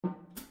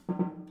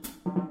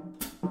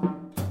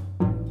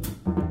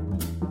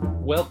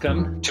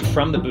Welcome to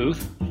From the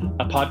Booth,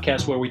 a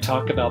podcast where we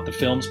talk about the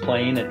films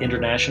playing at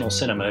international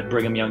cinema at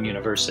Brigham Young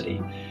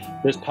University.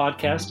 This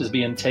podcast is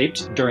being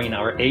taped during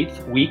our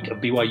 8th week of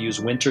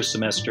BYU's winter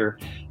semester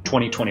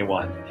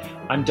 2021.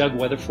 I'm Doug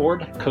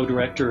Weatherford,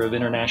 co-director of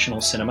International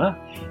Cinema,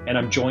 and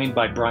I'm joined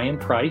by Brian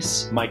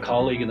Price, my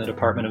colleague in the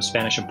Department of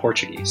Spanish and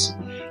Portuguese.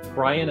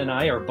 Brian and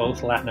I are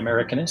both Latin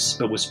Americanists,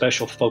 but with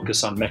special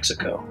focus on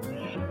Mexico.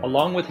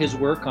 Along with his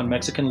work on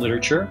Mexican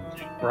literature,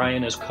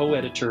 Brian is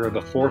co-editor of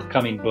a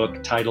forthcoming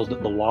book titled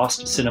The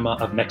Lost Cinema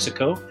of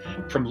Mexico,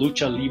 From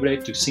Lucha Libre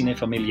to Cine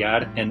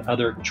Familiar and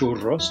Other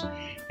Churros,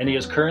 and he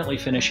is currently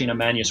finishing a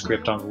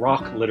manuscript on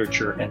rock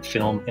literature and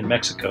film in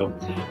Mexico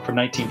from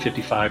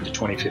 1955 to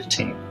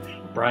 2015.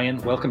 Brian,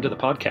 welcome to the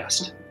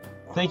podcast.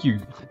 Thank you,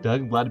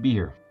 Doug. Glad to be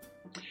here.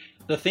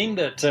 The theme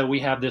that we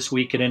have this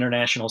week at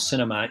International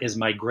Cinema is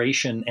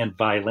migration and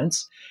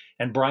violence,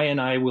 and Brian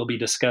and I will be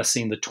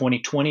discussing the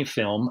 2020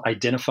 film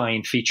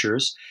Identifying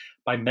Features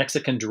by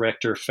Mexican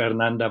director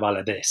Fernanda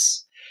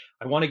Valadez.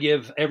 I want to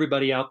give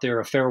everybody out there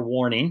a fair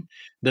warning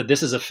that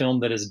this is a film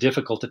that is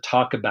difficult to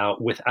talk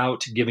about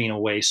without giving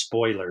away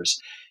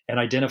spoilers, and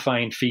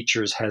Identifying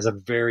Features has a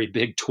very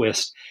big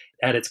twist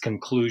at its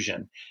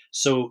conclusion.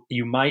 So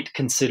you might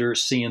consider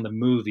seeing the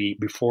movie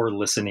before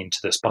listening to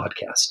this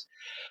podcast.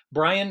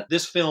 Brian,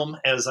 this film,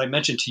 as I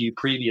mentioned to you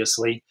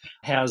previously,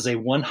 has a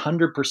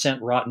 100%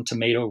 Rotten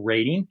Tomato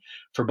rating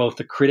for both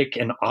the critic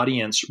and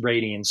audience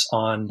ratings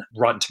on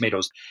Rotten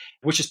Tomatoes,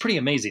 which is pretty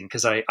amazing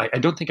because I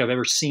don't think I've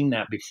ever seen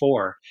that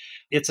before.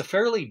 It's a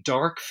fairly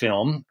dark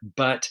film,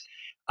 but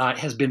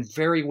has been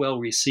very well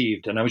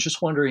received. And I was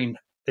just wondering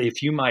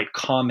if you might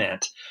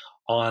comment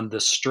on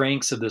the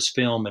strengths of this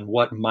film and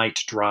what might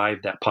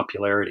drive that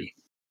popularity.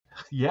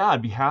 Yeah,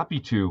 I'd be happy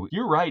to.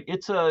 You're right.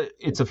 It's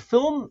a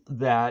film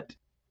that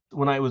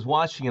when I was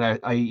watching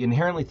it, I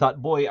inherently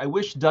thought, boy, I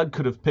wish Doug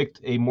could have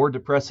picked a more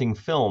depressing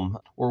film,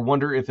 or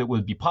wonder if it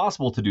would be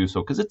possible to do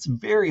so, because it's a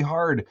very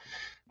hard,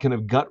 kind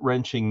of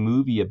gut-wrenching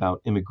movie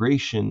about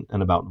immigration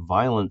and about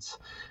violence,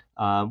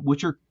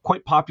 which are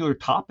quite popular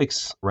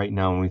topics right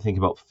now. When we think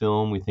about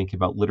film, we think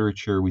about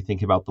literature, we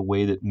think about the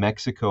way that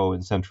Mexico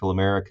and Central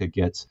America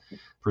gets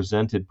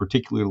presented,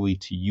 particularly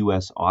to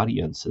U.S.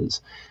 audiences.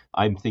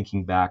 I'm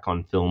thinking back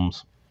on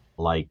films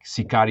like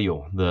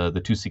Sicario,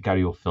 the two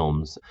Sicario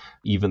films,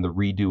 even the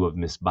redo of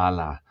Miss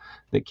Bala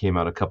that came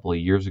out a couple of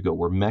years ago,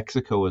 where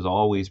Mexico is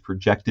always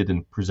projected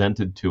and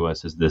presented to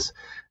us as this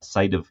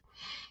site of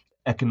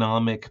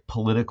economic,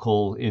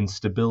 political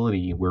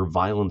instability where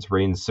violence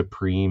reigns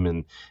supreme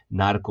and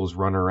narcos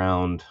run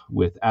around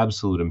with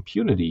absolute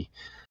impunity.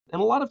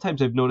 And a lot of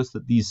times I've noticed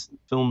that these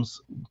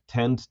films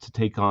tend to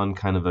take on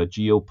kind of a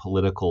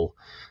geopolitical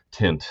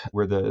tint,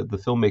 where the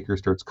filmmaker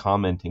starts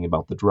commenting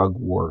about the drug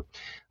war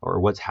or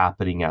what's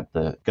happening at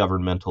the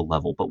governmental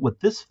level. But what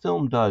this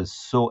film does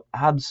so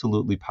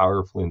absolutely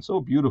powerfully and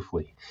so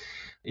beautifully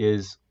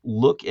is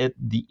look at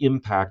the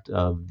impact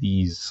of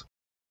these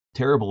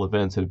terrible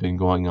events that have been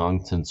going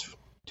on since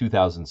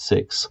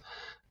 2006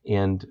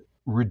 and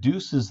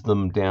reduces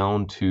them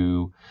down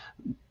to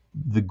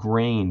the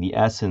grain, the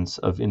essence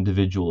of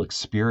individual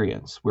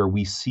experience, where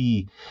we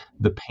see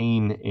the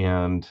pain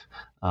and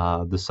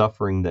the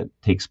suffering that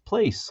takes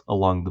place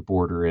along the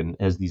border and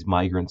as these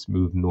migrants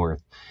move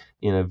north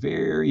in a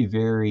very,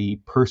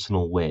 very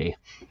personal way.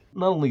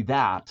 Not only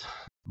that,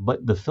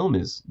 but the film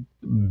is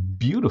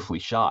beautifully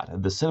shot.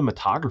 The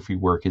cinematography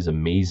work is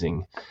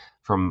amazing,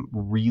 from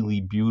really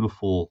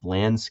beautiful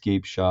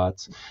landscape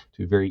shots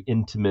to very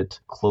intimate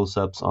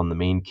close-ups on the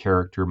main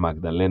character,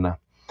 Magdalena,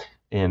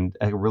 and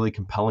a really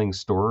compelling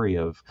story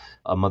of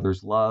a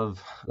mother's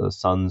love, a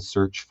son's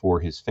search for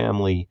his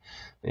family,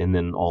 and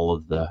then all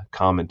of the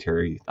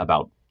commentary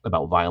about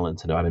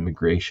violence and about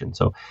immigration.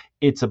 So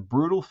it's a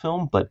brutal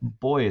film, but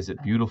boy, is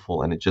it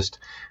beautiful. And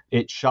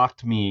it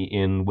shocked me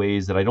in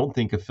ways that I don't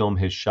think a film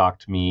has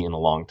shocked me in a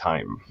long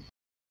time.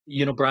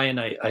 You know, Brian,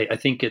 I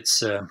think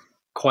it's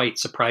quite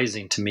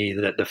surprising to me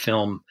that the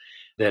film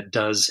that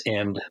does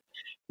end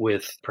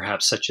with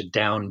perhaps such a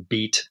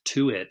downbeat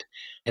to it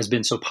has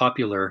been so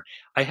popular.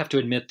 I have to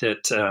admit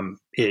that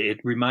it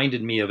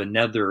reminded me of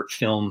another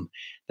film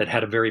that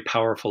had a very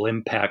powerful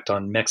impact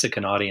on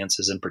Mexican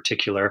audiences in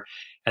particular,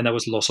 and that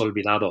was Los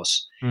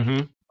Olvidados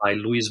by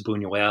Luis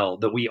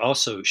Buñuel, that we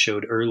also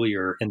showed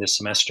earlier in this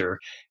semester.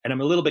 And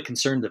I'm a little bit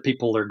concerned that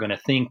people are going to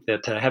think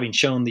that having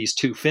shown these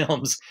two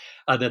films,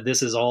 that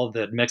this is all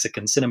that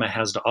Mexican cinema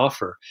has to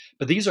offer.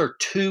 But these are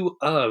two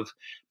of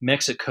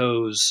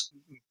Mexico's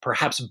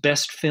perhaps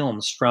best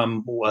films,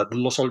 from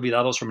Los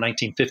Olvidados from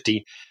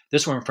 1950,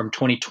 this one from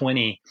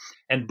 2020.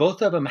 And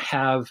both of them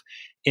have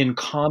in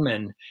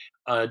common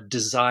a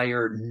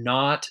desire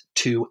not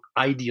to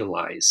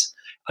idealize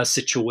a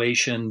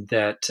situation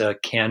that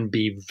can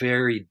be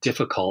very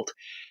difficult.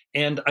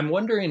 And I'm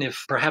wondering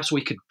if perhaps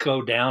we could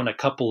go down a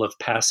couple of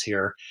paths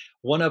here.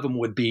 One of them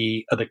would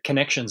be the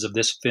connections of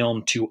this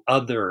film to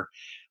other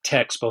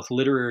texts, both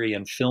literary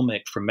and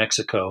filmic, from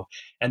Mexico.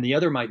 And the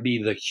other might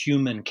be the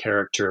human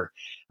character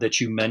that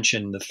you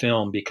mentioned in the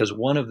film, because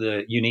one of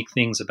the unique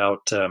things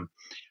about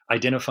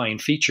identifying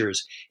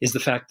features is the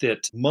fact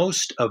that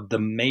most of the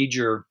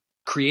major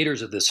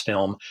creators of this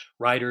film,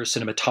 writer,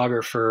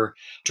 cinematographer,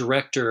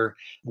 director,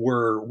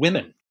 were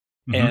women.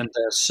 Mm-hmm. And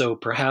so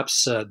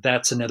perhaps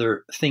that's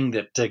another thing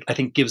that I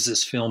think gives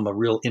this film a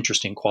real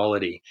interesting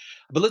quality.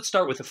 But let's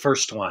start with the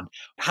first one.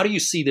 How do you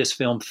see this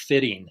film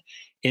fitting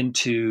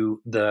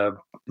into the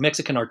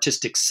Mexican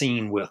artistic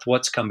scene with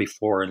what's come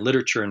before in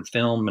literature and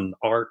film and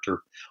art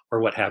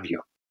or what have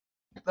you?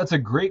 That's a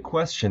great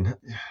question.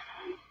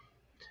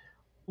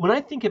 When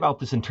I think about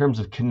this in terms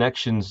of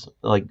connections,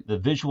 like the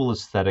visual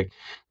aesthetic,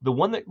 the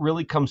one that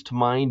really comes to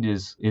mind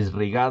is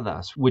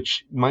Regadas,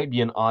 which might be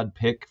an odd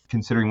pick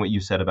considering what you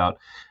said about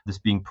this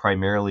being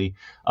primarily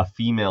a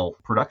female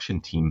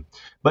production team.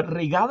 But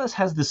Regadas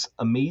has this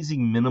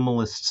amazing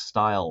minimalist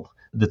style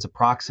that's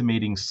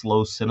approximating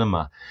slow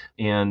cinema.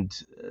 And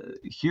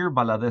here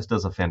Valadez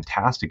does a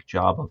fantastic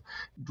job of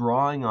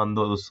drawing on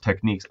those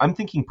techniques. I'm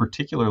thinking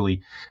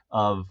particularly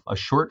of a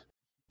short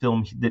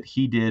film that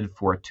he did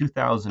for a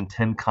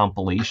 2010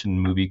 compilation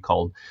movie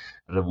called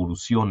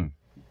Revolucion.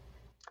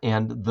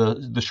 And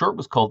the short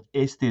was called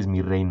Este es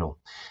mi reino.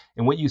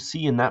 And what you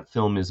see in that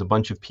film is a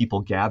bunch of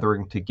people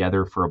gathering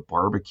together for a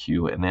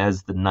barbecue. And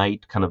as the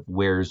night kind of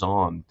wears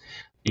on,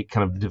 it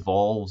kind of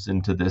devolves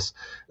into this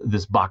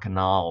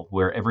bacchanal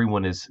where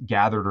everyone is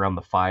gathered around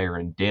the fire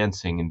and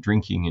dancing and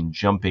drinking and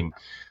jumping.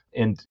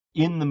 And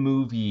in the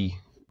movie,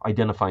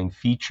 identifying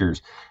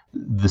features,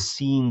 the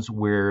scenes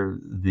where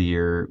the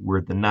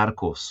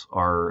narcos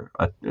are,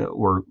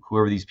 or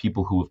whoever these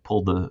people who have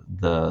pulled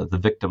the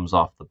victims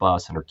off the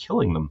bus and are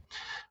killing them,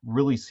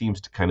 really seems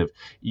to kind of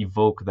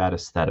evoke that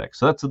aesthetic.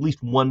 So that's at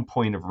least one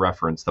point of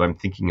reference that I'm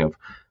thinking of.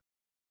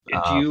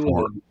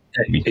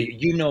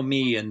 You know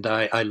me, and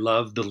I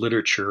love the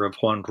literature of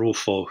Juan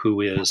Rulfo,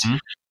 who is,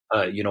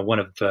 one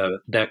of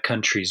that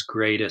country's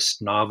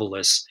greatest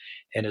novelists,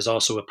 and is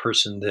also a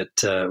person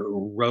that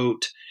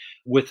wrote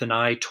with an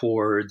eye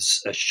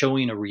towards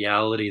showing a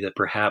reality that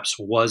perhaps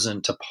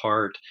wasn't a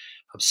part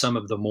of some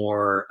of the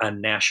more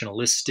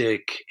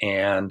nationalistic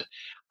and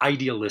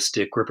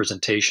idealistic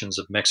representations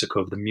of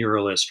Mexico, of the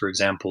muralists, for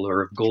example,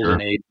 or of Golden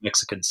Age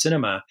Mexican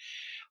cinema.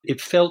 It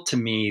felt to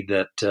me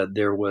that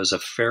there was a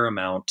fair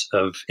amount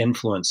of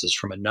influences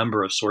from a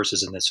number of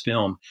sources in this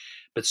film,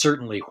 but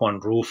certainly Juan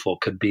Rulfo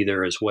could be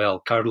there as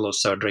well.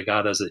 Carlos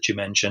Regadas that you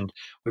mentioned.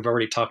 We've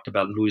already talked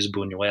about Luis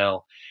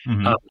Buñuel.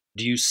 Mm-hmm.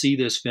 Do you see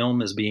this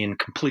film as being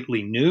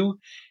completely new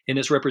in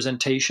its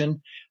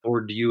representation,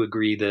 or do you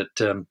agree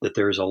that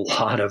there's a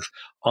lot of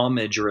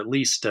homage, or at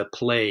least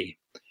play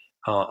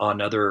on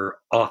other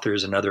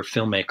authors and other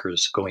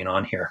filmmakers going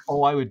on here?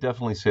 Oh, I would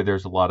definitely say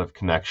there's a lot of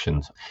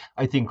connections.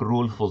 I think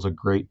Rulfo's a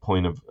great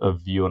point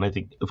of view, and I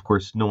think, of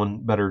course, no one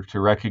better to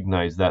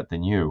recognize that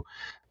than you.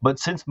 But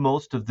since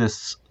most of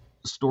this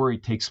story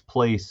takes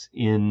place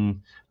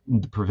in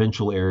the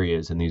provincial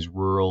areas and these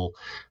rural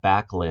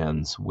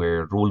backlands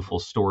where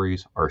Rulfo's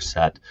stories are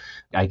set,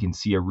 I can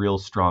see a real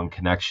strong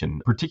connection,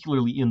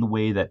 particularly in the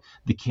way that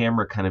the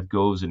camera kind of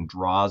goes and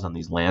draws on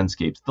these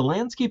landscapes. The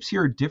landscapes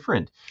here are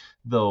different,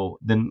 though,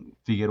 than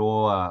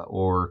Figueroa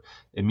or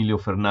Emilio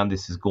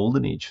Fernandez's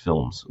Golden Age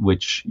films,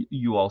 which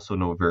you also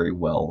know very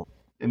well.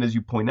 And as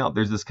you point out,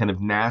 there's this kind of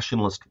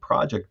nationalist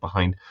project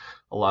behind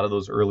a lot of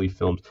those early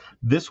films.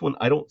 This one,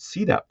 I don't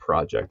see that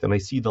project, and I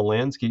see the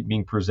landscape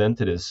being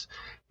presented as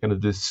kind of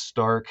this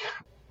stark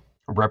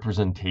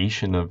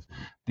representation of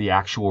the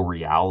actual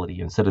reality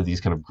instead of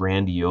these kind of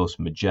grandiose,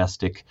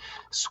 majestic,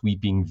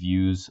 sweeping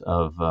views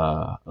of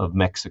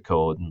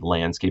Mexico and the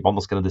landscape,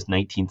 almost kind of this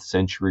 19th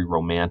century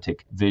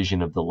romantic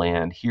vision of the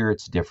land. Here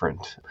it's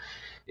different.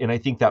 And I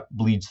think that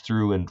bleeds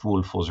through in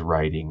Rulfo's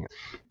writing.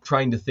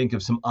 Trying to think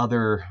of some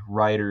other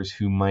writers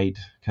who might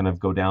kind of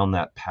go down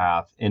that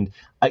path. And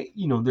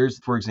there's,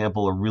 for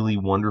example, a really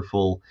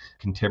wonderful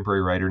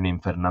contemporary writer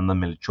named Fernanda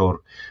Melchor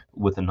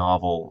with a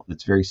novel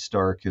that's very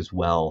stark as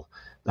well.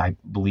 I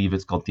believe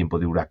it's called Tiempo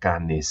de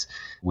Huracanes,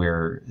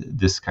 where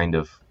this kind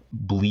of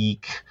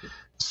bleak,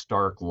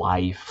 stark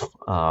life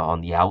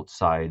on the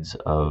outsides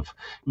of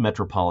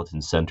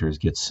metropolitan centers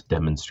gets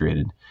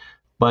demonstrated.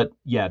 But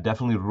yeah,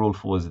 definitely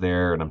Rulfo is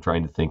there, and I'm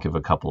trying to think of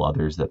a couple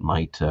others that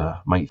might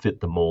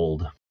fit the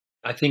mold.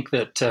 I think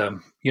that,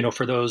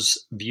 for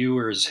those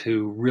viewers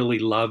who really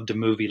loved a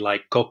movie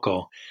like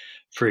Coco,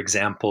 for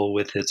example,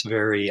 with its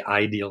very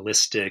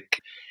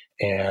idealistic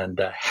and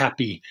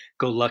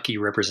happy-go-lucky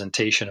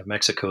representation of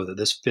Mexico, that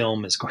this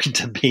film is going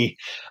to be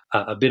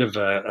a bit of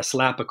a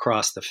slap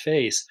across the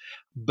face.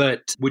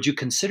 But would you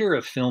consider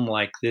a film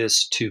like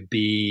this to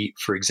be,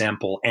 for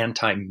example,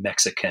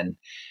 anti-Mexican,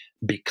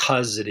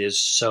 because it is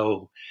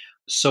so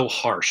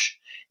harsh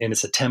in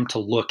its attempt to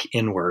look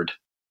inward?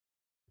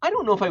 I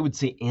don't know if I would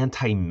say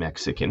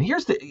anti-Mexican.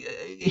 Here's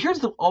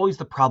always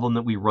the problem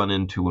that we run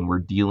into when we're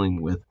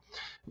dealing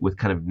with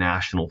kind of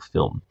national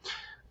film.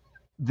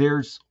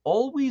 There's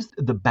always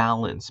the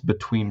balance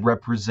between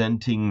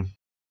representing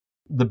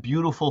the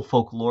beautiful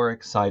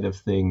folkloric side of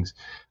things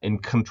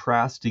and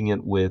contrasting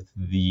it with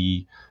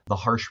the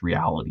harsh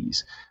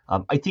realities.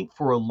 I think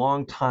for a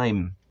long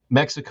time,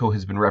 Mexico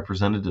has been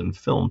represented in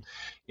film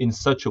in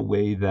such a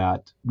way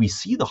that we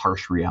see the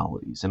harsh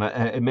realities. And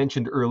I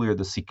mentioned earlier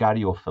the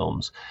Sicario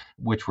films,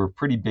 which were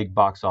pretty big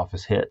box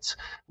office hits,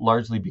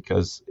 largely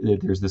because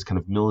there's this kind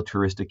of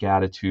militaristic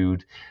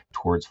attitude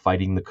towards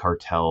fighting the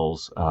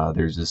cartels.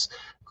 There's this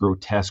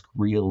grotesque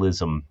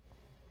realism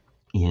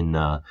in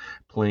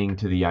playing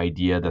to the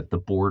idea that the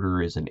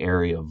border is an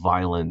area of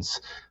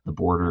violence. The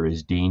border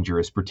is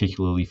dangerous,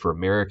 particularly for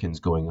Americans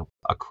going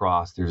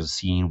across. There's a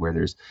scene where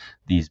there's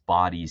these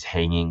bodies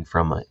hanging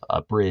from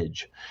a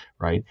bridge,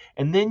 right?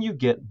 And then you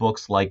get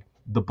books like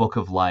The Book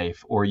of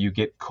Life, or you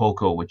get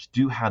Coco, which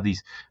do have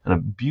these kind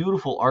of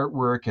beautiful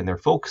artwork, and they're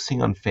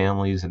focusing on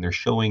families, and they're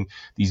showing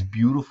these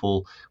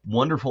beautiful,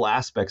 wonderful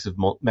aspects of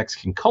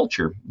Mexican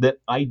culture that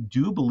I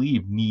do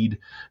believe need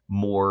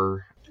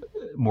more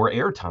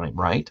airtime,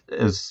 right?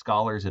 As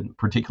scholars, and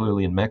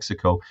particularly in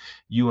Mexico,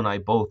 you and I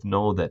both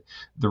know that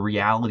the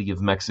reality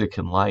of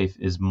Mexican life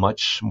is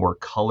much more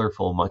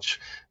colorful, much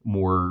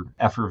more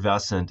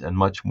effervescent, and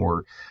much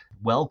more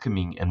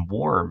welcoming and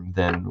warm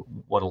than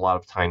what a lot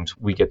of times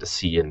we get to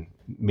see in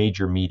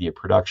major media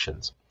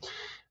productions.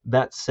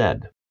 That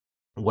said,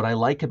 what I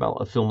like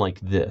about a film like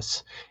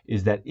this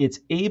is that it's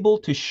able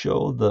to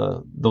show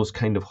those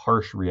kind of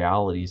harsh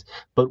realities,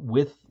 but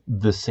with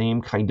the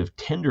same kind of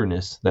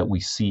tenderness that we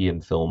see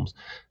in films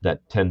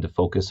that tend to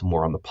focus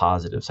more on the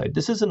positive side.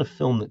 This isn't a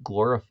film that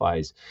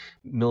glorifies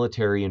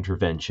military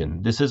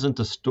intervention. This isn't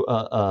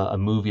a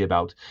movie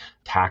about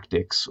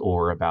tactics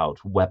or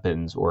about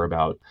weapons or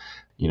about,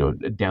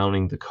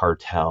 downing the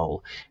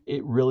cartel.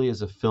 It really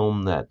is a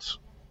film that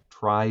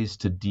tries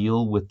to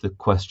deal with the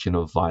question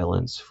of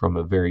violence from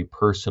a very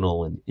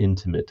personal and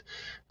intimate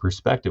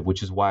perspective,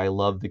 which is why I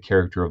love the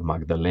character of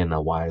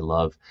Magdalena, why I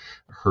love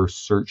her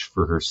search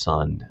for her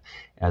son,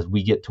 as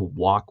we get to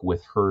walk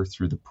with her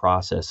through the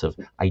process of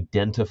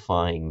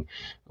identifying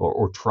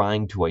or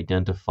trying to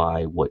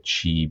identify what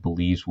she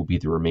believes will be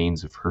the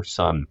remains of her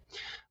son.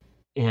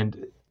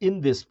 And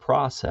in this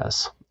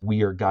process,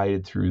 we are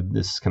guided through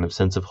this kind of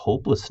sense of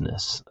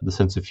hopelessness, the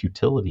sense of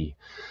futility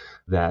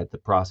that the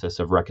process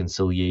of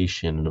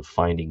reconciliation and of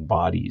finding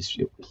bodies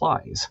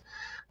applies.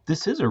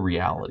 This is a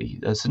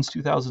reality. Since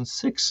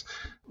 2006,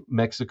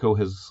 Mexico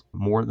has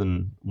more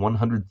than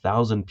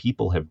 100,000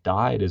 people have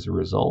died as a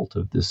result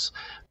of this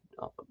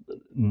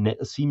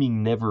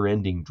seeming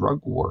never-ending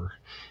drug war.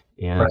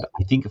 And right.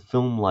 I think a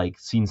film like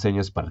Sin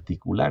Señas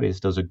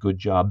Particulares does a good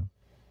job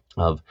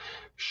of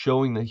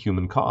showing the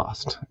human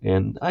cost.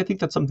 And I think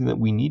that's something that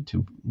we need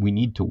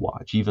to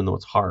watch, even though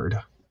it's hard.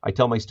 I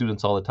tell my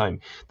students all the time,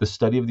 the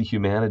study of the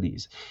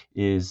humanities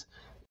is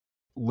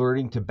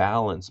learning to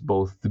balance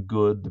both the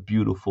good, the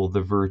beautiful,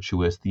 the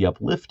virtuous, the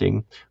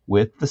uplifting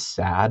with the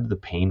sad, the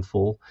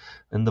painful,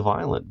 and the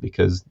violent,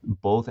 because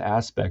both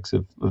aspects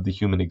of the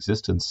human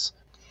existence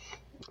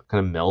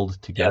kind of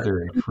meld together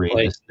and create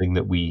this thing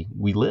that we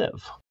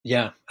live.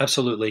 Yeah,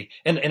 absolutely.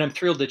 And I'm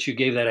thrilled that you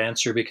gave that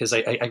answer, because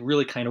I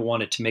really kind of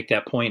wanted to make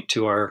that point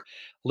to our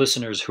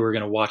listeners who are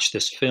going to watch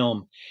this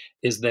film,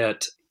 is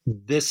that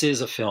this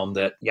is a film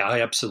that,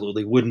 I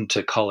absolutely wouldn't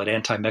call it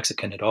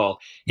anti-Mexican at all.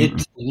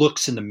 It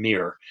looks in the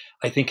mirror,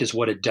 I think, is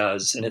what it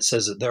does. And it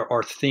says that there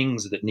are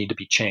things that need to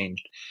be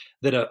changed,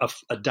 that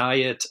a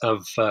diet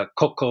of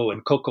cocoa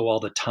and cocoa all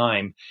the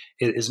time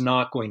is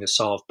not going to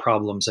solve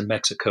problems in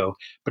Mexico.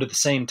 But at the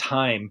same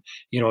time,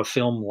 a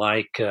film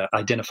like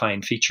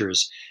Identifying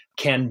Features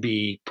can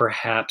be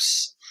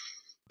perhaps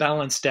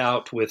balanced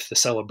out with the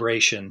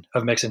celebration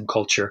of Mexican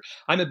culture.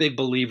 I'm a big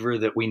believer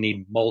that we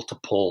need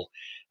multiple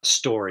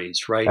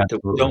stories, right?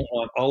 Absolutely. That we don't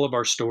want all of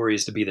our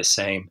stories to be the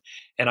same.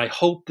 And I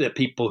hope that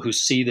people who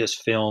see this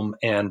film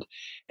and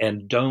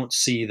don't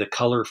see the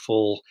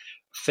colorful,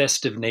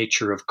 festive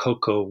nature of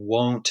Coco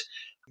won't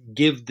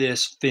give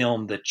this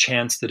film the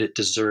chance that it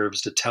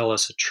deserves to tell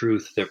us a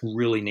truth that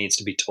really needs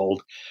to be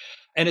told.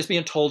 And it's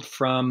being told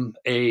from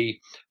a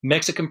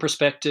Mexican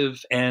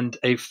perspective and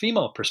a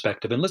female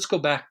perspective. And let's go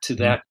back to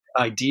that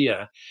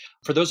idea.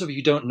 For those of you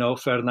who don't know,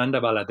 Fernanda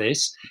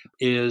Valadez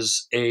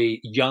is a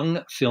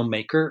young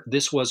filmmaker.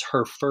 This was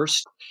her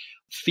first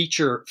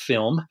feature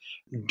film,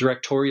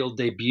 directorial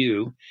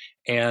debut.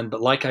 And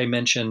like I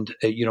mentioned,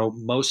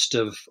 most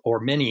of, or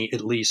many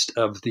at least,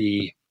 of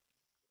the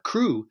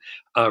crew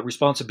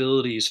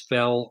responsibilities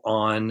fell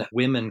on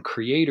women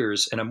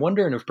creators. And I'm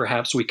wondering if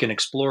perhaps we can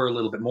explore a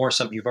little bit more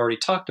something you've already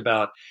talked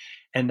about.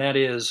 And that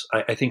is,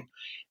 I think,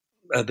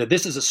 that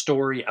this is a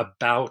story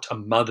about a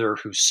mother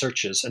who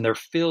searches. And there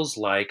feels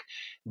like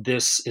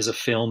this is a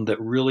film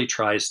that really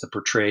tries to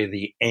portray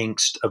the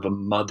angst of a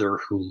mother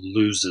who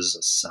loses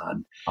a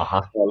son.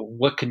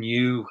 What can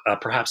you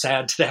perhaps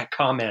add to that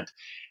comment?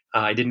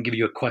 I didn't give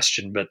you a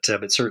question, but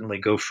certainly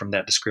go from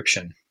that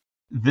description.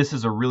 This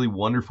is a really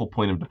wonderful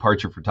point of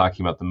departure for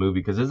talking about the movie,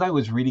 because as I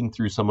was reading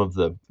through some of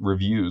the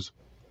reviews,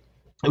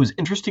 it was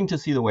interesting to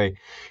see the way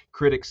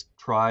critics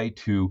try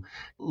to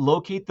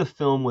locate the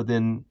film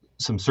within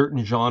some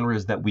certain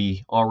genres that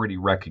we already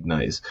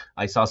recognize.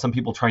 I saw some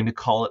people trying to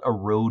call it a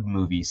road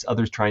movie,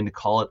 others trying to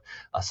call it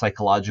a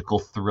psychological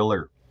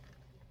thriller.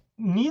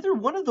 neither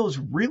one of those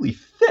really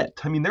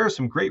fit. I mean, there are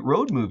some great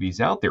road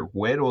movies out there.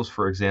 Güeros,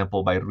 for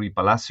example, by Ruy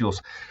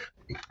Palacios.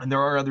 And there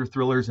are other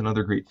thrillers and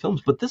other great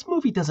films, but this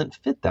movie doesn't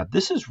fit that.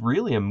 This is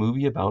really a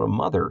movie about a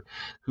mother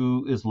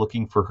who is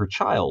looking for her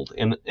child,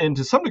 and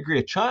to some degree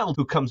a child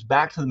who comes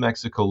back to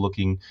Mexico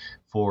looking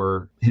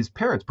for his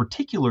parents,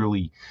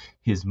 particularly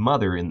his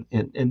mother. And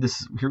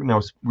this here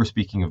now we're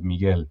speaking of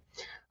Miguel.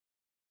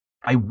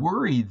 I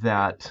worry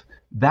that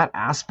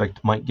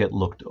aspect might get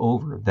looked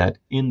over, that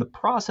in the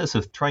process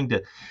of trying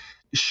to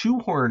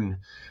shoehorn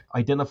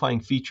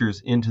identifying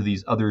features into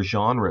these other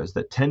genres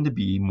that tend to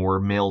be more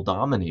male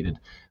dominated,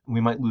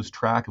 we might lose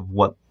track of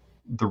what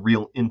the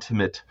real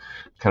intimate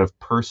kind of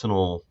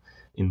personal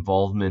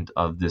involvement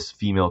of this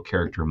female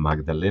character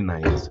Magdalena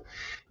is.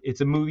 It's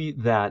a movie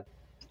that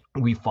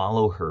we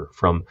follow her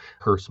from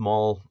her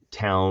small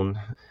town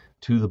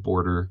to the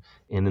border,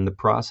 and in the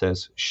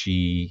process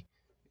she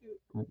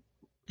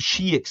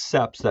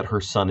accepts that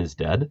her son is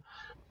dead.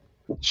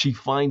 She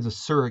finds a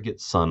surrogate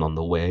son on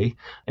the way,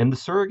 and the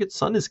surrogate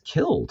son is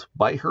killed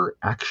by her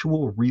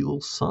actual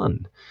real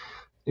son.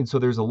 And so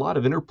there's a lot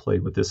of interplay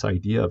with this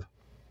idea of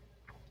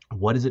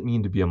what does it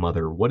mean to be a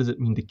mother? What does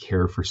it mean to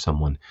care for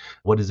someone?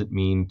 What does it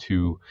mean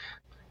to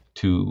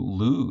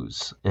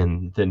lose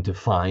and then to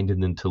find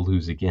and then to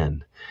lose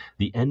again?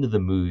 The end of the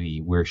movie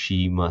where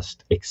she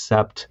must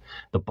accept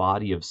the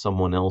body of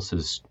someone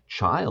else's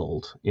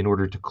child in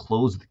order to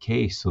close the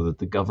case so that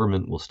the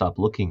government will stop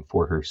looking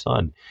for her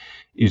son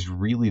is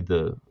really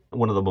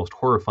one of the most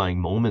horrifying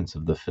moments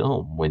of the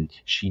film, when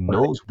she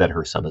knows that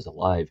her son is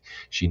alive.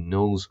 She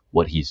knows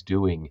what he's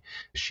doing.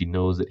 She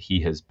knows that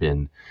he has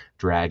been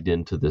dragged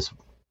into this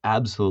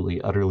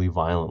absolutely, utterly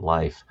violent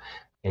life.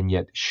 And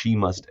yet she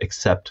must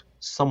accept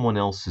someone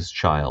else's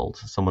child,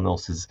 someone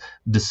else's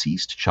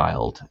deceased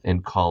child,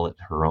 and call it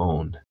her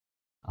own.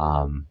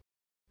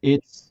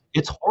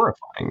 It's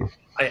horrifying.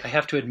 I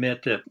have to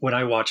admit that when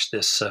I watched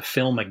this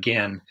film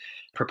again,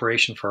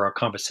 preparation for our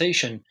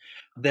conversation,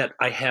 that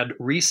I had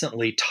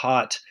recently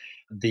taught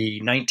the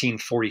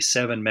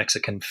 1947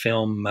 Mexican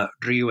film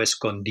Rio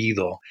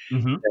Escondido,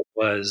 that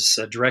was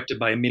directed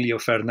by Emilio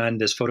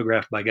Fernandez,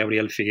 photographed by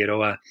Gabriel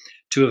Figueroa,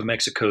 two of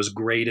Mexico's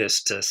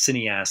greatest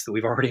cineasts that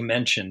we've already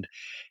mentioned.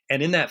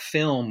 And in that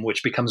film,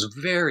 which becomes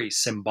very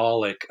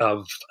symbolic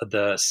of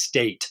the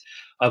state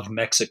of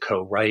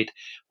Mexico, right?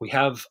 We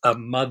have a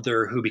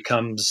mother who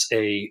becomes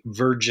a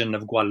Virgin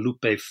of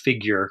Guadalupe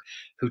figure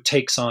who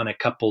takes on a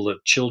couple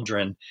of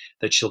children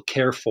that she'll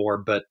care for,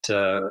 but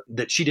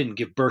that she didn't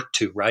give birth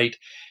to, right?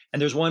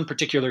 And there's one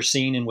particular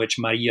scene in which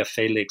Maria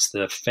Felix,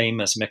 the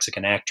famous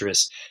Mexican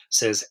actress,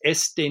 says,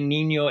 "Este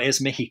niño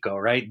es Mexico,"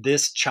 right?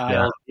 This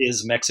child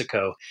is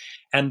Mexico.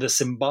 And the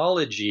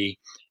symbology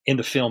in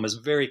the film is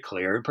very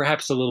clear,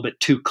 perhaps a little bit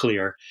too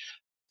clear,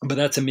 but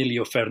that's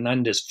Emilio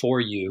Fernandez for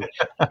you.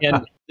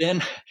 And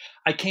then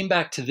I came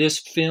back to this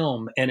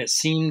film, and it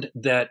seemed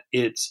that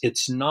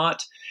it's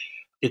not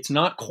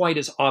quite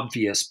as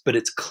obvious, but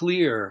it's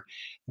clear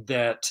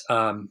that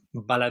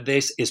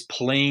Valadez is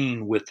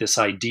playing with this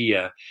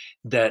idea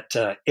that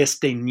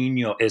este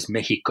niño es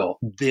Mexico,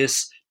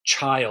 this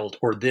child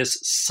or this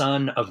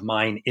son of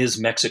mine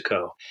is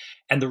Mexico.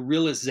 And the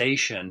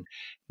realization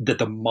that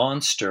the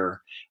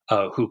monster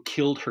who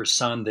killed her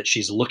son that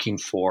she's looking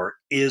for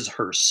is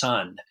her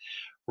son,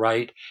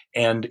 right?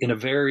 And in a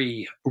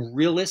very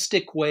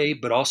realistic way,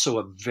 but also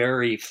a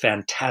very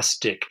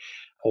fantastic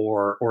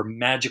or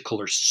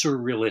magical or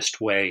surrealist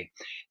way,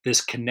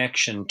 this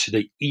connection to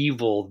the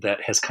evil that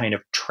has kind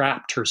of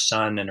trapped her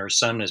son, and her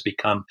son has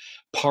become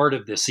part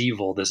of this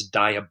evil, this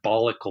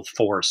diabolical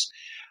force,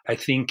 I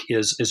think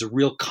is a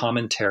real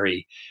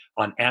commentary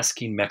on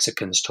asking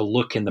Mexicans to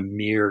look in the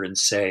mirror and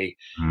say,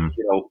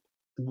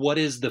 what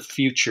is the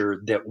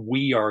future that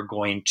we are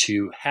going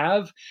to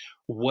have?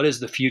 What is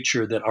the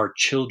future that our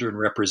children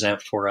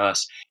represent for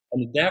us?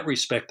 And in that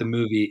respect, the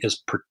movie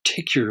is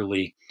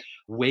particularly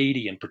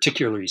weighty and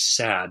particularly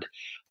sad.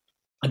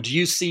 Do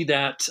you see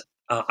that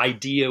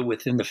idea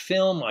within the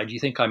film? Do you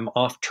think I'm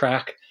off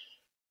track?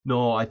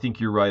 No, I think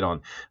you're right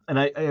on. And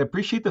I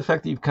appreciate the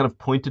fact that you've kind of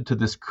pointed to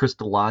this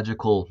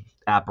Christological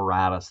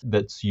apparatus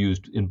that's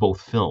used in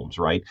both films,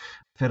 right?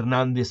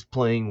 Fernandez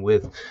playing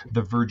with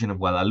the Virgin of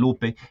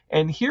Guadalupe.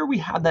 And here we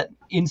have that,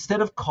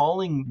 instead of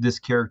calling this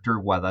character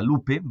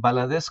Guadalupe,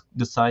 Valadez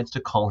decides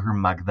to call her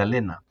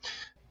Magdalena.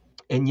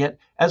 And yet,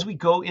 as we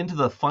go into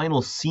the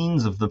final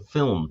scenes of the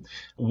film,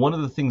 one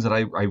of the things that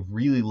I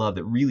really love,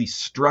 that really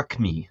struck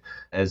me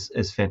as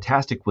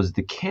fantastic, was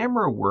the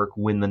camera work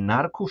when the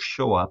narcos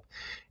show up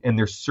and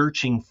they're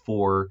searching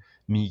for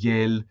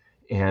Miguel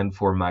and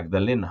for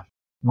Magdalena.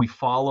 We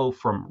follow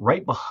from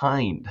right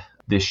behind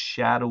this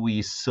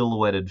shadowy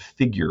silhouetted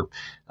figure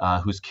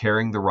who's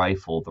carrying the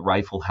rifle. The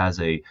rifle has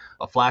a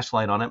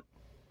flashlight on it.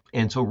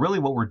 And so really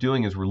what we're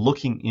doing is we're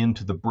looking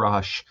into the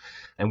brush,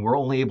 and we're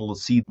only able to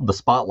see the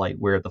spotlight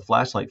where the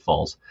flashlight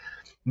falls.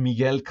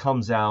 Miguel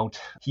comes out.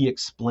 He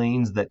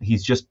explains that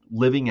he's just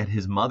living at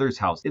his mother's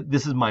house.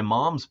 This is my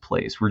mom's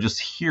place. We're just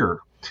here.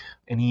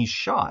 And he's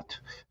shot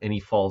and he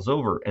falls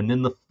over. And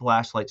then the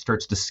flashlight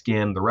starts to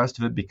scan the rest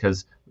of it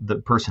because the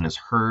person is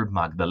heard,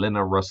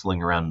 Magdalena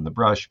rustling around in the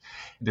brush.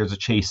 There's a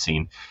chase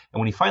scene. And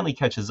when he finally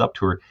catches up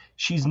to her,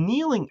 she's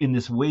kneeling in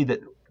this way that,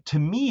 to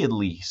me at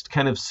least,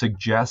 kind of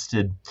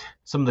suggested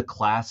some of the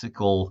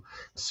classical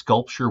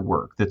sculpture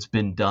work that's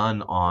been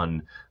done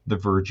on the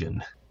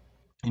Virgin.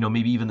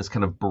 Maybe even this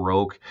kind of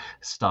Baroque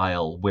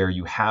style where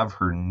you have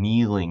her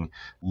kneeling,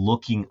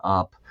 looking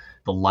up,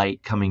 the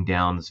light coming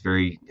down, this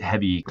very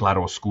heavy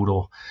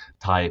claroscuro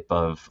type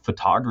of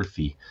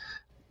photography,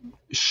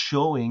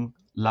 showing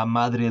La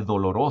Madre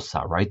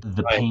Dolorosa, right?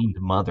 The pained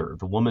mother,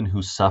 the woman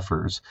who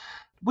suffers,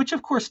 which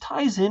of course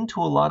ties into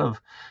a lot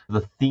of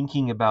the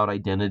thinking about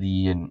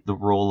identity and the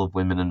role of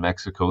women in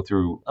Mexico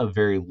through a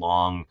very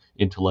long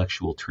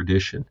intellectual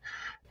tradition.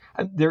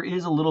 There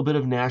is a little bit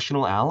of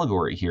national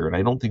allegory here, and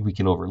I don't think we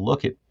can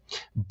overlook it.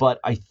 But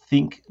I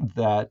think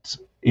that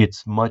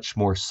it's much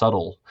more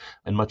subtle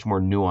and much more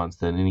nuanced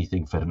than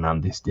anything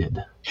Fernandez did.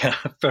 Yeah,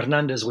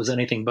 Fernandez was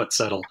anything but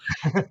subtle.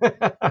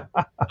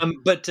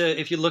 But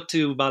if you look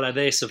to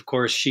Valadez, of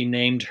course, she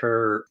named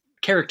her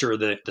character,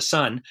 the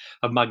son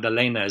of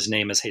Magdalena, his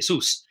name is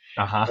Jesus.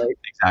 Right?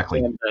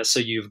 Exactly. And, so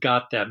you've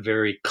got that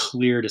very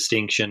clear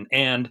distinction.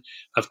 And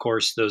of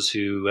course, those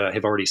who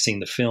have already seen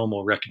the film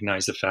will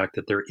recognize the fact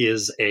that there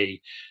is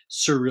a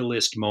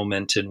surrealist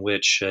moment in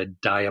which a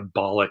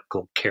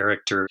diabolical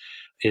character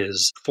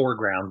is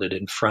foregrounded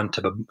in front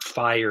of a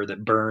fire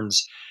that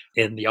burns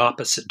in the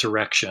opposite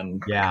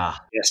direction,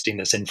 suggesting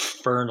this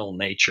infernal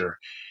nature.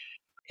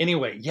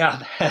 Anyway,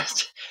 yeah,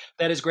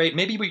 that is great.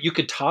 Maybe you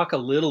could talk a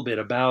little bit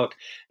about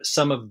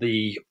some of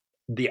the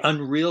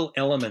unreal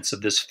elements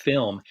of this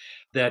film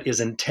that is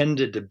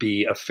intended to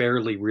be a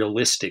fairly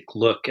realistic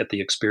look at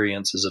the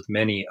experiences of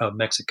many a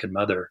Mexican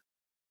mother.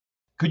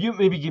 Could you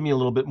maybe give me a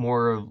little bit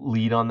more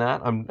lead on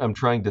that? I'm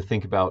trying to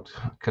think about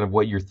kind of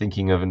what you're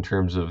thinking of in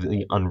terms of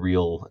the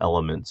unreal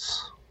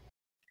elements.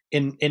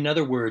 In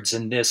other words,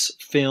 in this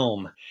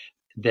film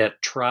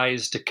that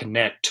tries to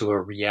connect to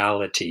a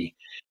reality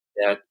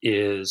that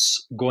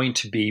is going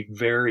to be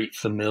very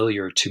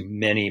familiar to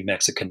many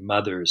Mexican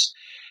mothers,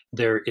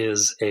 there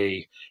is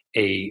a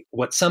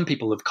what some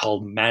people have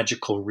called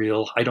magical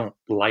reel. I don't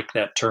like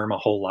that term a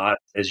whole lot.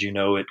 As you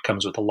know, it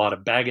comes with a lot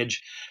of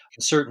baggage. You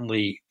can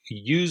certainly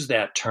use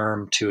that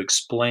term to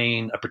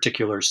explain a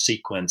particular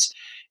sequence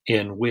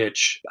in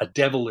which a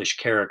devilish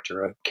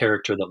character, a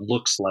character that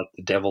looks like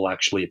the devil,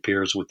 actually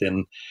appears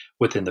within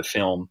the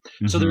film.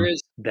 Mm-hmm. So there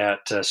is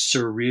that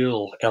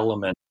surreal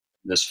element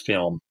in this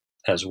film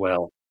as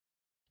well.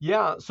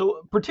 Yeah,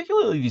 so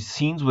particularly these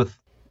scenes with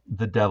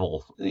the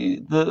devil,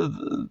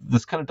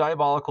 this kind of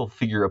diabolical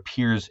figure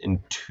appears in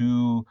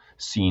two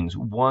scenes.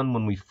 One,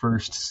 when we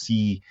first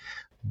see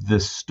the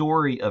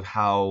story of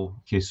how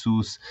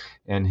Jesus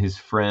and his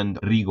friend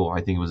Rigo,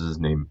 I think was his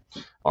name,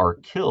 are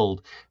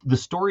killed. The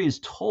story is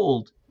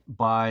told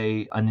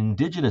by an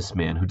indigenous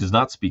man who does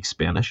not speak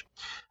Spanish,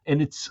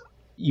 and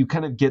you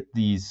kind of get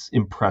these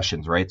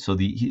impressions, right? So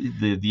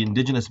the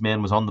indigenous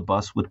man was on the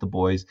bus with the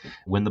boys.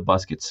 When the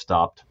bus gets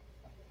stopped,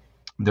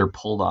 they're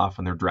pulled off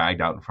and they're dragged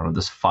out in front of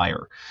this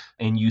fire.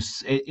 And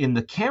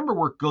the camera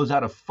work goes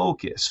out of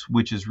focus,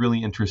 which is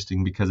really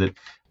interesting because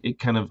it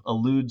kind of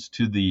alludes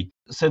to the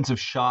sense of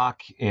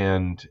shock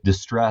and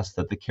distress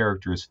that the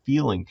character is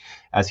feeling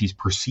as he's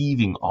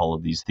perceiving all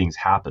of these things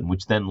happen,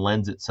 which then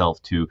lends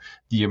itself to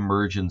the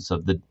emergence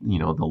of the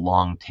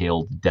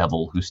long-tailed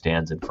devil who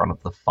stands in front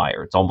of the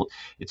fire.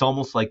 It's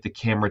almost like the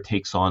camera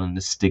takes on an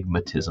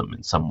astigmatism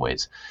in some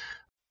ways.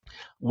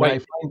 Go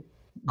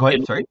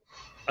ahead, sorry.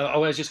 I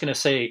was just going to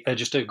say,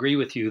 just to agree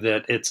with you,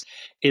 that it's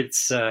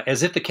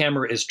as if the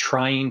camera is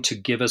trying to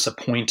give us a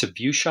point of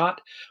view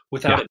shot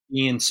without it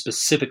being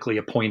specifically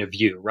a point of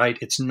view, right?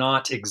 It's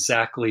not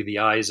exactly the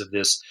eyes of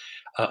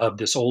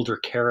this older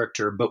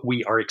character, but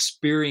we are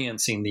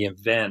experiencing the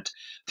event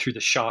through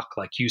the shock,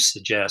 like you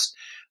suggest,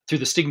 through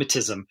the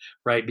stigmatism,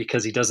 right?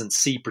 Because he doesn't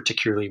see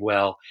particularly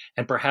well,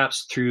 and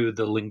perhaps through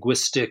the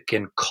linguistic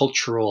and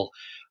cultural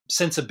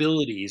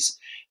sensibilities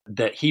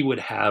that he would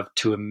have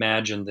to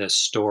imagine this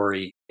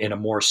story in a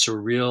more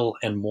surreal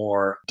and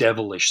more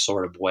devilish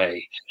sort of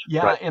way.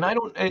 Yeah, right?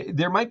 And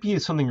there might be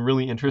something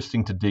really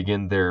interesting to dig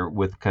in there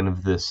with kind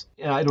of this,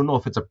 I don't know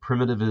if it's a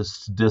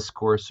primitivist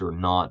discourse or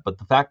not, but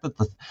the fact that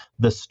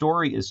the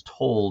story is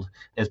told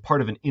as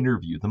part of an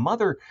interview. The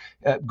mother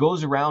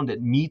goes around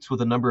and meets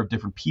with a number of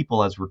different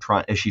people as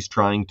she's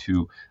trying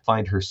to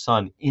find her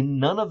son. In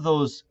none of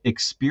those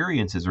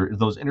experiences or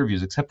those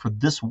interviews, except for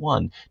this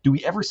one, do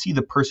we ever see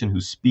the person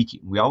who's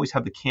speaking. We always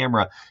have the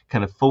camera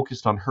kind of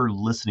focused on her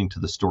listening to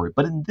the story.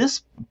 But in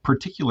this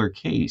particular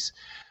case,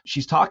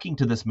 she's talking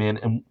to this man,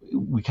 and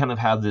we kind of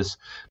have this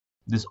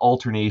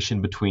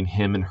alternation between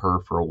him and her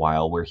for a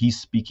while, where he's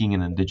speaking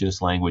an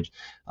indigenous language,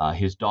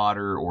 his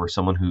daughter or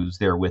someone who's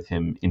there with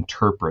him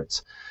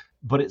interprets.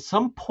 But at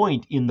some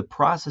point in the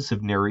process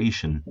of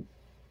narration,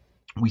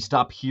 we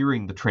stop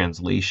hearing the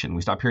translation.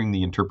 We stop hearing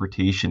the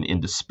interpretation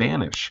into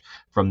Spanish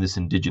from this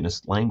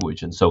indigenous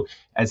language. And so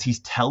as he's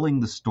telling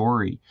the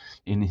story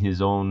in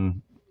his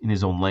own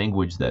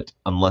language that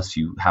unless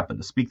you happen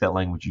to speak that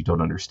language, you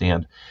don't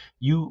understand,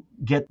 you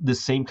get the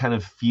same kind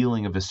of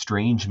feeling of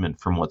estrangement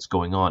from what's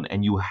going on.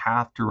 And you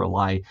have to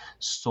rely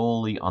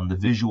solely on the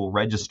visual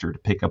register to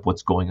pick up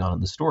what's going on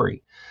in the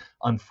story.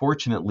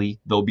 Unfortunately,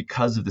 though,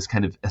 because of this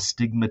kind of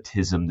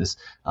astigmatism, this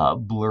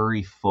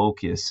blurry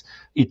focus,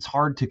 it's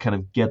hard to kind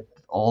of get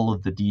all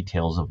of the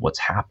details of what's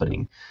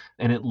happening.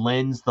 And it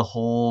lends the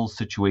whole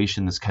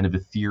situation this kind of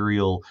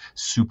ethereal,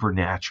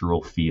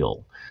 supernatural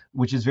feel,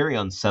 which is very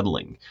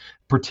unsettling,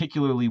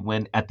 particularly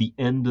when at the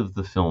end of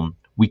the film,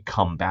 we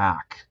come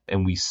back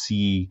and we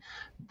see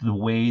the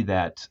way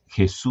that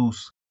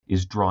Jesus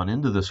is drawn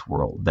into this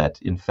world,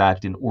 that in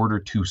fact, in order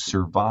to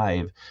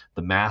survive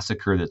the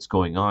massacre that's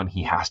going on,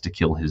 he has to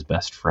kill his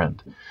best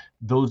friend.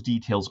 Those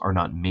details are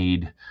not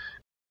made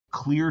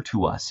clear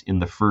to us in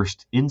the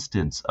first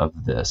instance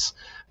of this.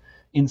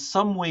 In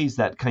some ways,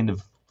 that kind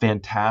of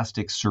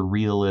fantastic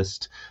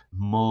surrealist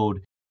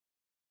mode,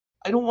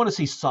 I don't want to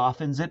say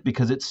softens it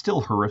because it's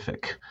still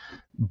horrific,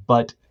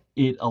 but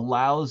it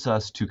allows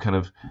us to kind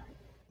of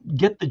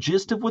get the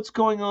gist of what's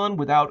going on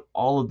without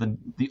all of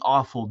the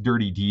awful,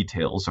 dirty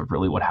details of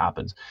really what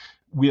happens.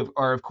 We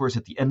are, of course,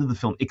 at the end of the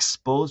film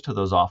exposed to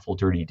those awful,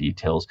 dirty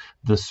details.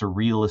 The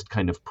surrealist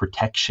kind of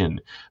protection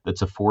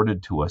that's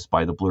afforded to us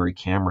by the blurry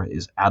camera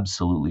is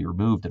absolutely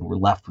removed, and we're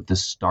left with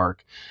this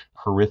stark,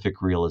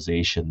 horrific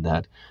realization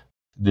that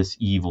this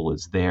evil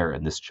is there,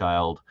 and this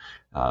child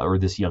or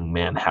this young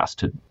man has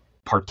to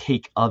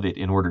partake of it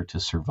in order to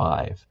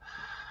survive.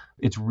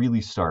 It's really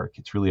stark.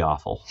 It's really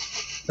awful.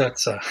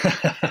 That's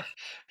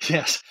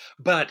yes.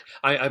 But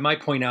I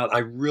might point out, I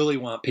really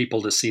want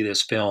people to see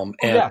this film.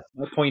 And I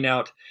point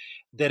out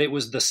that it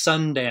was the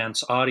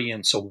Sundance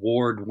Audience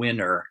Award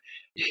winner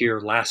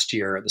here last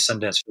year at the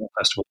Sundance Film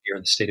Festival here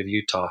in the state of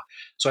Utah.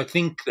 So I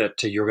think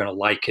that you're going to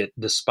like it,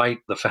 despite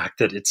the fact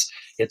that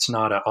it's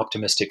not an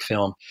optimistic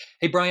film.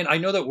 Hey, Brian, I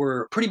know that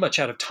we're pretty much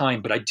out of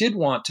time, but I did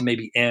want to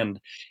maybe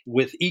end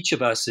with each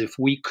of us, if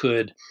we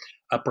could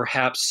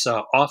perhaps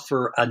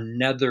offer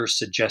another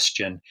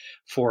suggestion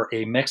for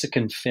a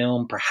Mexican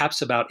film,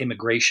 perhaps about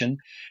immigration,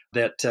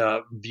 that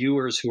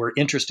viewers who are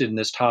interested in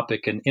this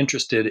topic and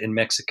interested in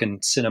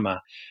Mexican cinema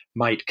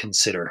might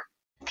consider.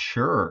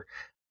 Sure.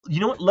 You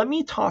know what? Let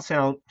me toss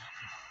out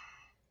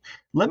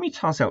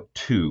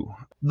two.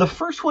 The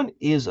first one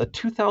is a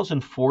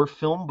 2004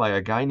 film by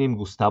a guy named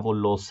Gustavo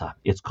Loza.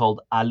 It's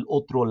called Al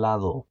Otro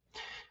Lado,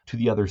 To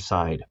the Other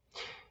Side.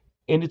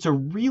 And it's a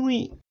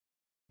really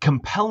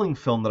compelling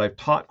film that I've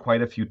taught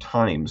quite a few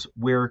times,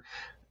 where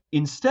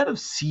instead of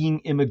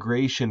seeing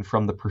immigration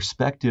from the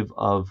perspective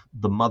of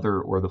the mother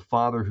or the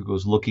father who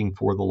goes looking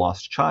for the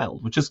lost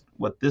child, which is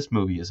what this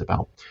movie is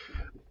about,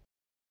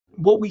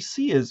 what we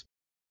see is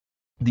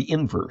the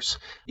inverse.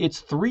 It's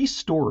three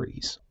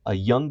stories: a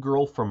young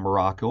girl from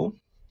Morocco,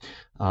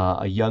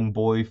 a young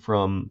boy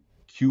from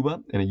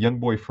Cuba, and a young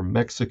boy from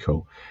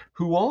Mexico,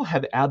 who all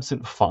have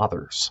absent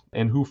fathers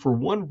and who, for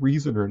one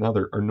reason or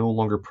another, are no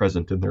longer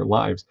present in their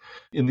lives.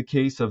 In the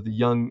case of the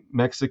young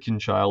Mexican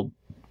child,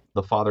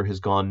 the father has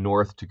gone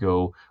north to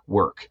go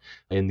work.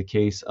 In the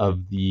case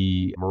of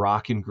the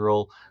Moroccan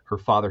girl, her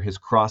father has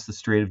crossed the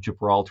Strait of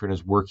Gibraltar and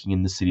is working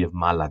in the city of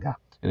Malaga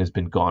and has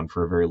been gone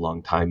for a very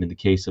long time. In the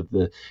case of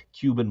the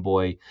Cuban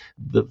boy,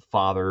 the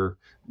father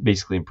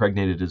basically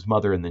impregnated his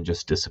mother and then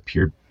just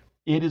disappeared.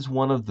 It is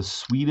one of the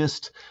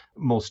sweetest,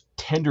 most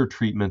tender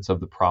treatments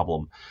of the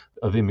problem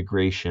of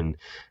immigration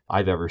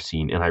I've ever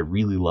seen, and I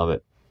really love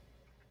it.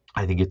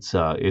 I think it's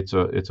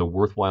a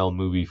worthwhile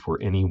movie for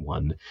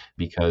anyone,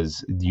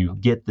 because you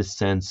get the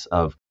sense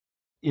of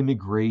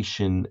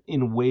immigration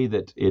in a way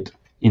that it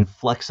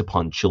inflects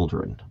upon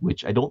children,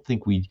 which I don't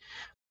think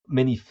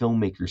many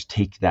filmmakers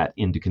take that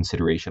into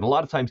consideration. A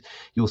lot of times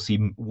you'll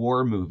see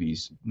war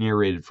movies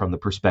narrated from the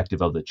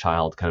perspective of the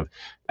child, kind of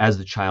as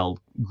the child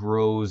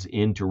grows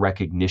into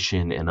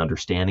recognition and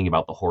understanding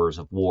about the horrors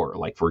of war,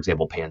 like, for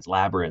example, Pan's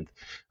Labyrinth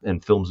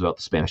and films about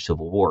the Spanish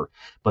Civil War.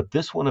 But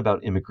this one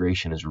about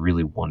immigration is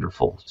really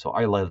wonderful. So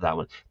I love that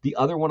one. The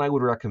other one I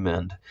would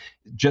recommend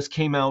just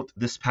came out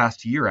this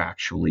past year,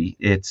 actually.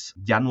 It's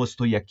Ya no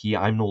estoy aquí,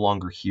 I'm no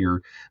longer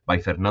here, by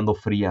Fernando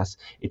Frias.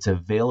 It's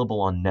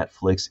available on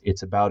Netflix.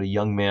 It's about a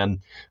young man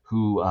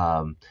who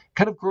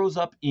kind of grows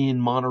up in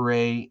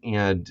Monterrey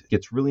and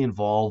gets really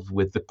involved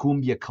with the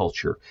cumbia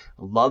culture,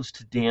 loves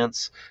to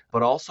dance,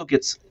 but also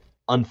gets,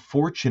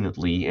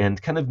 unfortunately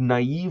and kind of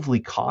naively,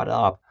 caught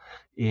up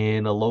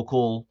in a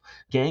local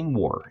gang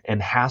war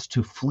and has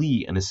to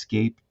flee and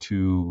escape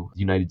to the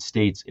United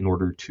States in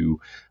order to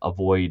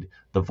avoid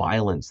the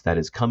violence that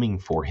is coming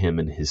for him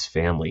and his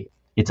family.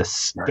 It's a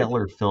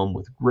stellar film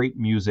with great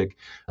music,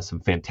 some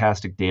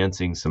fantastic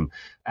dancing, some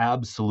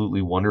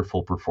absolutely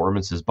wonderful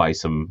performances by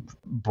some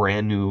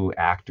brand new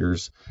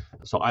actors.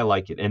 So I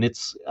like it, and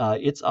it's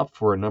up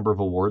for a number of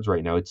awards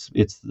right now.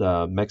 It's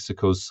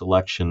Mexico's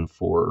selection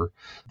for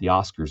the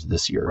Oscars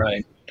this year.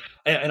 Right.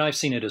 And I've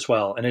seen it as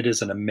well, and it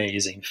is an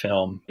amazing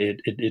film.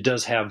 It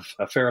does have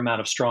a fair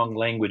amount of strong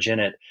language in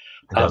it.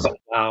 But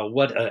wow,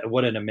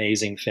 what an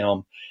amazing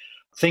film.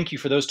 Thank you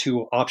for those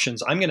two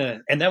options.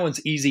 And that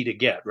one's easy to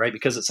get, right?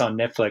 Because it's on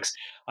Netflix.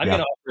 I'm going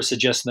to offer a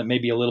suggestion that may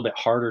be a little bit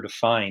harder to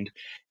find.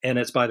 And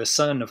it's by the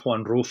son of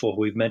Juan Rulfo,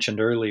 who we've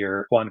mentioned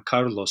earlier, Juan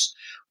Carlos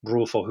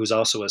Rulfo, who's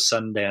also a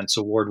Sundance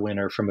Award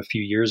winner from a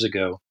few years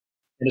ago.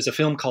 And it's a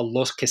film called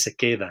Los que se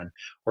quedan,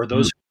 or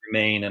Those Who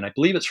Remain. And I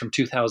believe it's from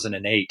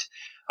 2008.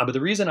 But the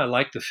reason I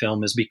like the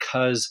film is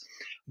because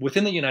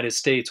within the United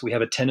States, we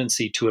have a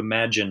tendency to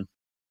imagine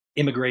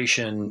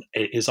immigration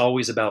is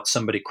always about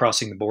somebody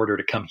crossing the border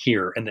to come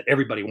here, and that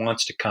everybody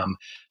wants to come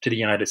to the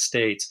United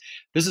States.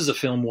 This is a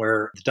film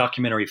where the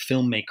documentary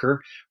filmmaker,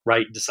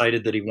 right,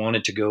 decided that he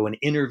wanted to go and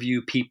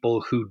interview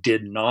people who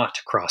did not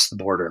cross the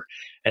border,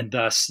 and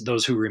thus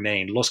those who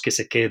remain, los que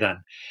se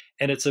quedan.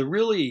 And it's a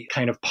really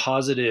kind of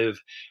positive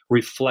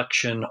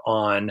reflection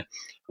on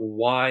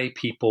why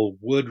people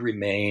would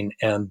remain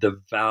and the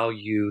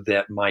value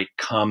that might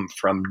come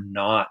from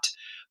not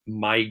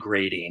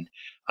migrating.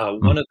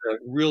 One of the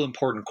real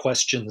important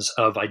questions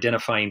of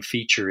Identifying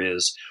Feature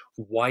is,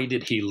 why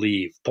did he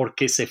leave? ¿Por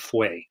qué se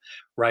fue?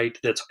 Right?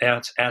 That's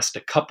asked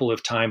a couple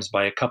of times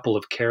by a couple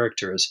of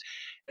characters.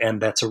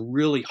 And that's a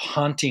really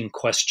haunting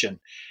question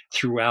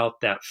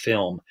throughout that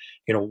film.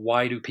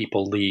 Why do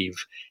people leave?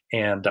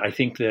 And I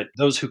think that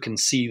those who can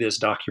see this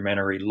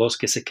documentary, Los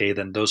que se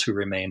quedan, Those Who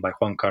Remain, by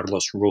Juan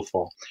Carlos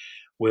Rulfo,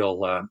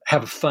 will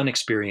have a fun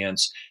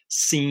experience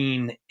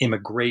seeing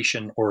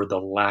immigration, or the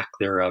lack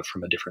thereof,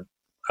 from a different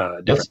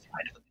side.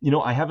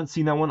 I haven't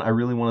seen that one. I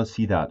really want to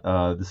see that.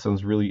 This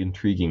sounds really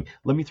intriguing.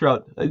 Let me throw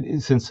out,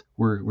 since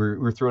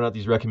we're throwing out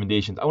these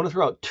recommendations, I want to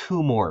throw out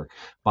two more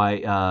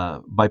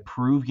by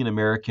Peruvian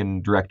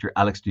American director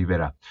Alex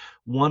Rivera.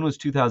 One was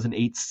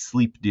 2008's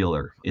Sleep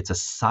Dealer. It's a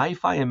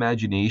sci-fi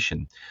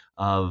imagination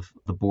of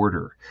the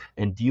border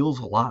and deals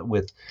a lot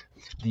with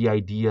the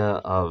idea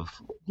of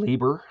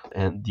labor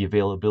and the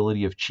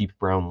availability of cheap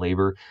brown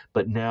labor.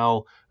 But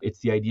now it's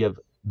the idea of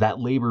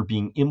that labor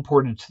being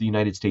imported to the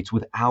United States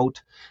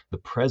without the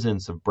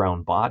presence of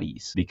brown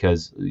bodies,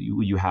 because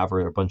you have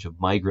a bunch of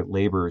migrant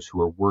laborers who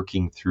are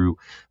working through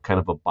kind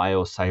of a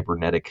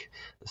biocybernetic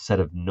set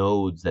of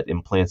nodes that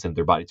implants into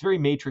their body. It's very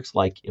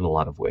Matrix-like in a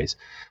lot of ways,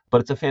 but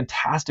it's a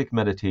fantastic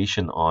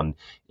meditation on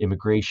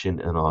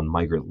immigration and on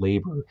migrant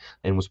labor,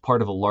 and was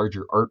part of a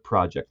larger art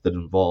project that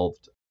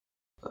involved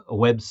a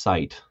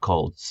website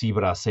called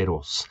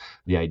Cibraceros,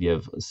 the idea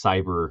of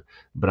cyber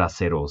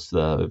braceros,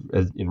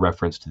 in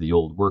reference to the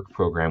old work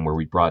program where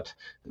we brought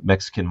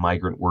Mexican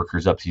migrant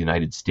workers up to the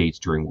United States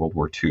during World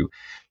War II.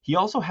 He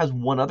also has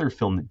one other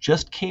film that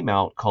just came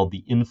out called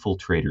The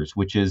Infiltrators,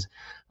 which is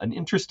an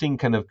interesting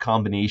kind of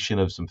combination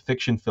of some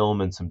fiction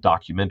film and some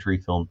documentary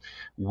film,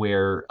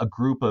 where a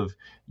group of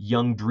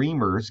young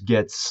dreamers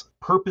gets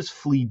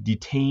purposefully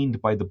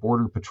detained by the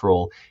Border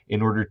Patrol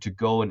in order to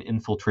go and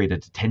infiltrate a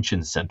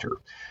detention center.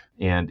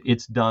 And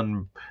it's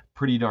done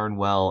pretty darn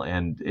well,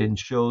 and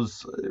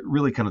shows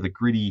really kind of the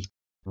gritty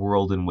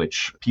world in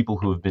which people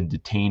who have been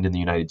detained in the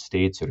United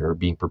States and are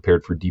being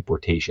prepared for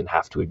deportation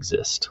have to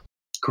exist.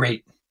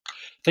 Great.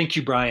 Thank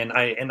you, Brian.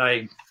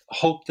 I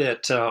hope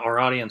that our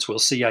audience will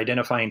see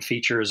Identifying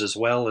Features as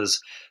well as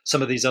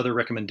some of these other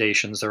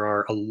recommendations. There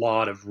are a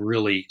lot of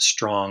really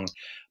strong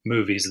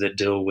movies that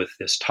deal with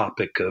this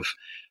topic of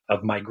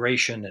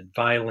migration and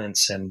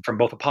violence, and from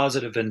both a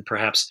positive and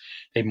perhaps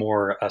a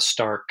more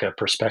stark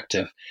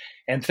perspective.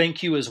 And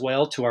thank you as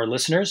well to our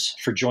listeners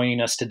for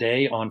joining us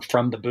today on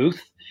From the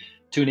Booth.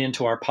 Tune in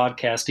to our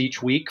podcast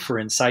each week for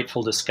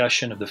insightful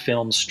discussion of the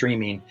films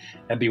streaming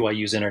at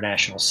BYU's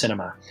International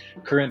Cinema.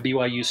 Current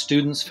BYU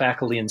students,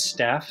 faculty, and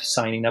staff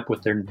signing up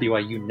with their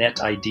BYU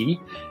Net ID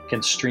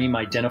can stream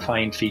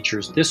Identifying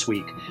Features this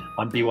week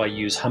on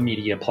BYU's Hum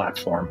Media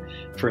platform.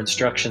 For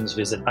instructions,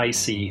 visit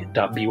ic.byu.edu.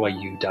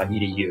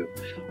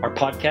 Our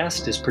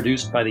podcast is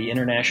produced by the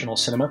International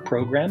Cinema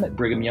program at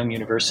Brigham Young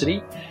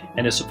University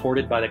and is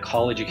supported by the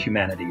College of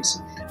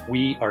Humanities.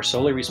 We are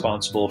solely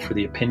responsible for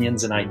the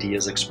opinions and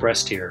ideas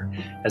expressed here,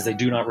 as they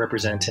do not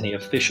represent any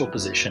official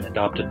position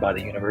adopted by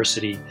the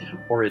university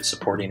or its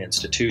supporting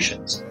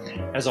institutions.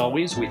 As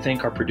always, we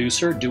thank our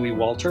producer, Dewey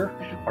Walter,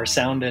 our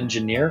sound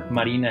engineer,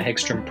 Marina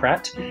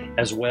Hegstrom-Pratt,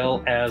 as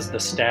well as the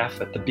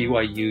staff at the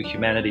BYU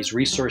Humanities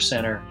Resource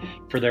Center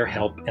for their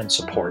help and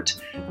support.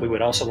 We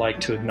would also like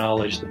to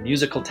acknowledge the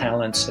musical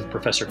talents of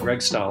Professor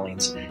Greg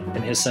Stallings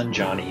and his son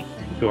Johnny,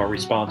 who are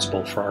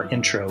responsible for our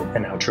intro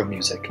and outro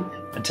music.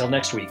 Until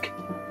next week,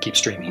 keep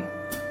streaming.